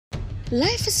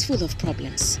Life is full of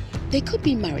problems. They could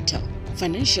be marital,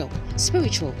 financial,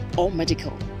 spiritual, or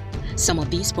medical. Some of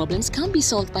these problems can be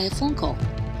solved by a phone call,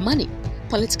 money,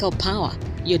 political power,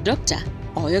 your doctor,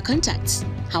 or your contacts.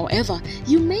 However,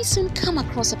 you may soon come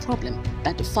across a problem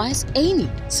that defies any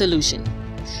solution.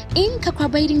 In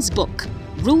Kakra book,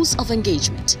 Rules of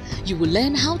Engagement, you will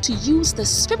learn how to use the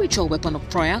spiritual weapon of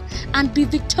prayer and be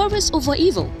victorious over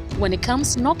evil when it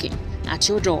comes knocking at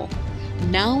your door.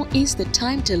 Now is the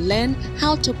time to learn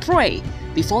how to pray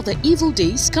before the evil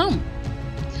days come.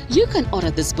 You can order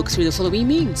this book through the following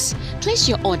means. Place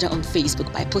your order on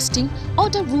Facebook by posting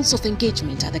Order Rules of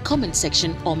Engagement at the comment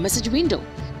section or message window.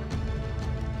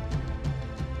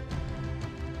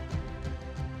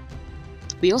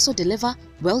 We also deliver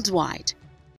worldwide.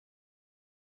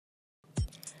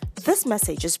 This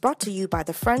message is brought to you by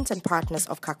the friends and partners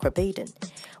of Kakra.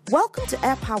 Welcome to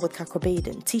Air Power with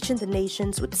Kakra, teaching the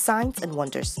nations with signs and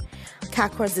wonders.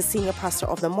 Kakra is the senior pastor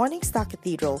of the Morning Star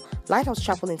Cathedral, Lighthouse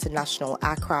Chapel International,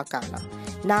 Accra, Ghana.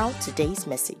 Now, today's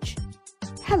message.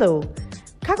 Hello.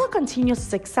 Kakra continues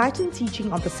its exciting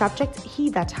teaching on the subject He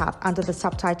That Hath under the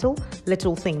subtitle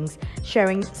Little Things,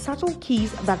 sharing subtle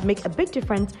keys that make a big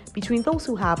difference between those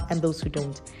who have and those who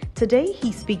don't. Today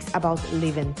he speaks about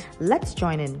leaven. Let's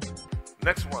join in.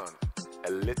 Next one,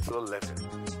 a little leaven.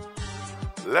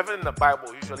 Leaven in the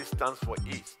Bible usually stands for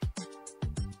yeast.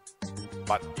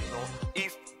 But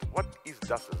yeast, what yeast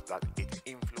does is that it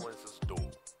influences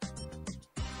dough.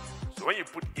 So when you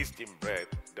put yeast in bread,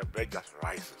 the bread just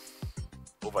rises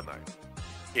overnight.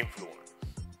 Influence.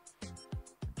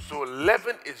 So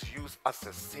leaven is used as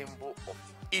a symbol of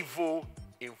evil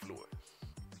influence.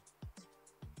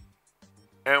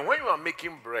 And when you are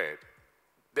making bread,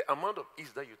 the amount of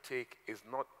yeast that you take is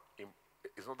not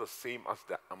the same as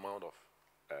the amount of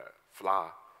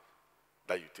flour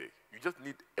that you take. You just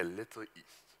need a little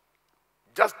yeast.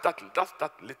 Just that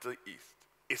little yeast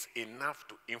is enough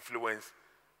to influence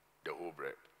the whole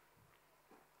bread.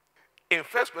 In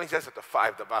 1 Corinthians chapter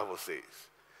 5, the Bible says,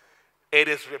 "It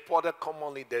is reported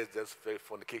commonly there's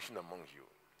fornication among you,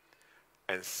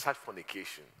 and such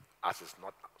fornication as is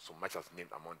not so much as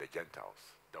named among the Gentiles,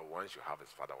 the ones you have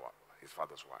his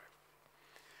father's wife.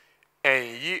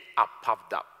 And ye are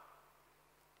puffed up,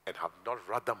 and have not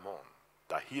rather mourned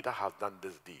that he that has done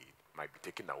this deed might be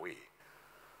taken away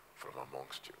from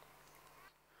amongst you."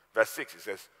 Verse 6, it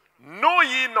says, "Know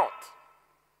ye not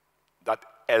that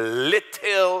a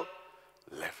little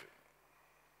leaven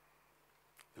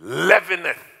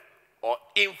leaveneth or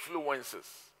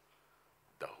influences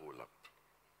the whole lump?"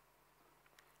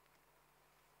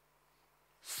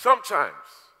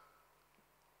 Sometimes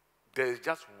there is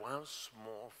just one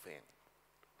small thing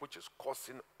which is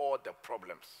causing all the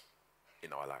problems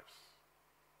in our lives.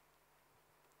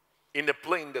 In the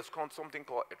plane, there's something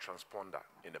called a transponder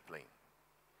in the plane.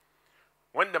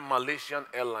 When the Malaysian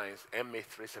Airlines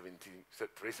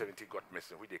MA370 got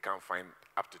missing, which they can't find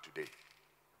up to today,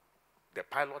 the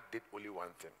pilot did only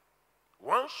one thing.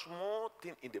 One small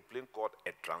thing in the plane called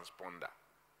a transponder.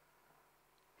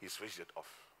 He switched it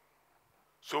off.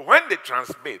 So when they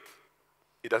transmit,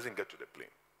 it doesn't get to the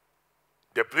plane.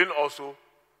 The plane also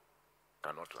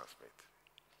cannot transmit.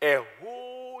 A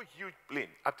whole huge plane,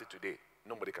 up to today,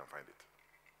 nobody can find it.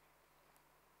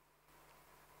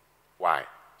 Why?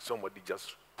 Somebody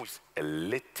just pushed a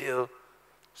little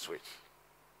switch.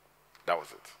 That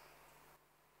was it.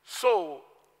 So,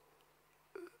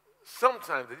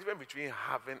 sometimes the difference between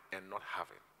having and not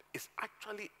having is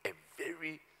actually a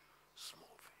very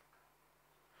small thing.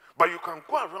 But you can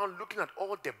go around looking at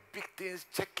all the big things,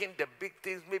 checking the big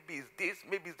things. Maybe it's this,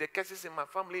 maybe it's the cases in my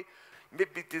family,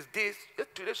 maybe it is this.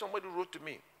 Today somebody wrote to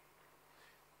me.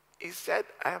 He said,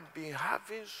 "I have been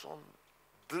having some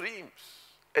dreams,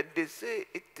 and they say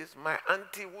it is my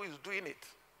auntie who is doing it."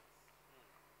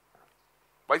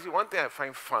 But you see, one thing I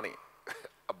find funny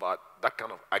about that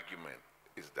kind of argument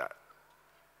is that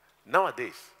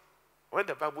nowadays, when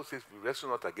the Bible says we wrestle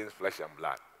not against flesh and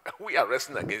blood, we are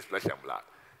wrestling against flesh and blood.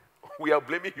 We are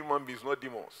blaming human beings, not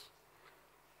demons.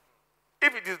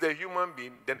 If it is the human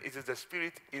being, then it is the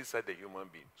spirit inside the human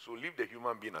being. So leave the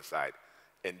human being aside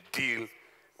and deal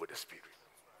with the spirit.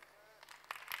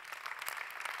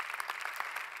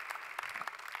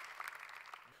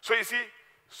 So you see,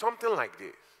 something like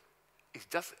this is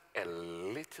just a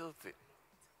little thing.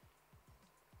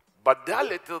 But that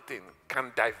little thing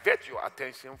can divert your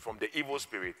attention from the evil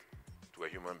spirit to a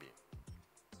human being.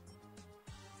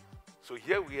 So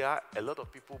here we are, a lot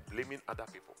of people blaming other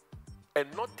people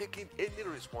and not taking any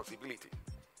responsibility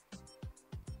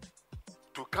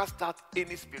to cast out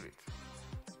any spirit.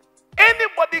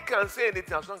 Anybody can say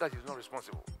anything as long as he's not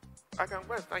responsible. I can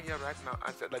go and stand here right now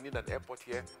and say, I need an airport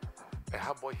here, a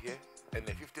harbor here, and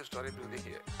a 50-story building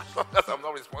here. As long as I'm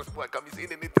not responsible, I can't be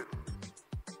saying anything.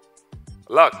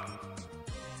 Look,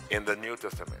 in the New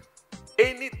Testament,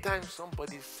 anytime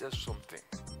somebody says something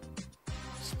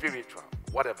spiritual,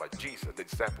 whatever, Jesus, the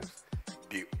disciples,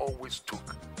 they always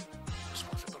took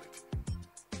responsibility.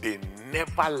 They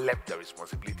never left the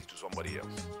responsibility to somebody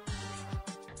else.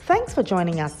 Thanks for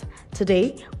joining us.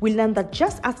 Today, we learned that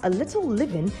just as a little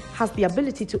leaven has the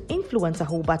ability to influence a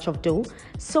whole batch of dough,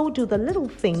 so do the little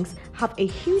things have a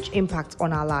huge impact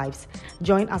on our lives.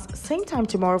 Join us same time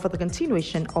tomorrow for the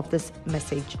continuation of this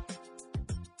message.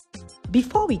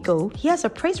 Before we go, here's a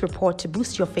praise report to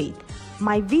boost your faith.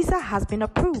 My visa has been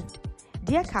approved.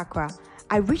 Dear Kakra,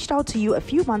 I reached out to you a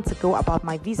few months ago about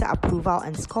my visa approval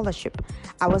and scholarship.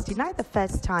 I was denied the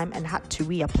first time and had to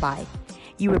reapply.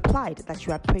 You replied that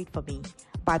you had prayed for me.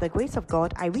 By the grace of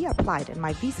God, I reapplied and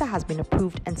my visa has been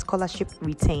approved and scholarship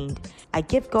retained. I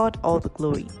give God all the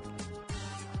glory.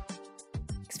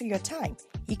 Thanks for your time.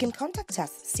 You can contact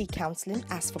us, seek counseling,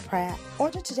 ask for prayer,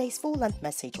 order today's full-length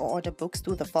message, or order books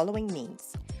through the following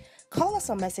means. Call us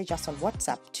or message us on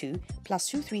WhatsApp to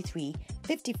 +233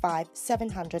 55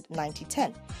 700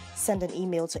 9010. Send an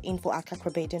email to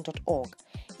info@kakrabaden.org.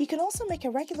 You can also make a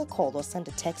regular call or send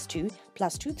a text to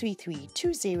 +233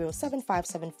 20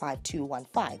 7575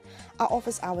 215. Our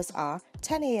office hours are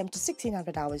 10 a.m. to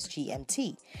 1600 hours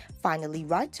GMT. Finally,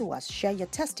 write to us, share your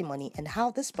testimony and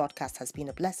how this broadcast has been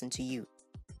a blessing to you.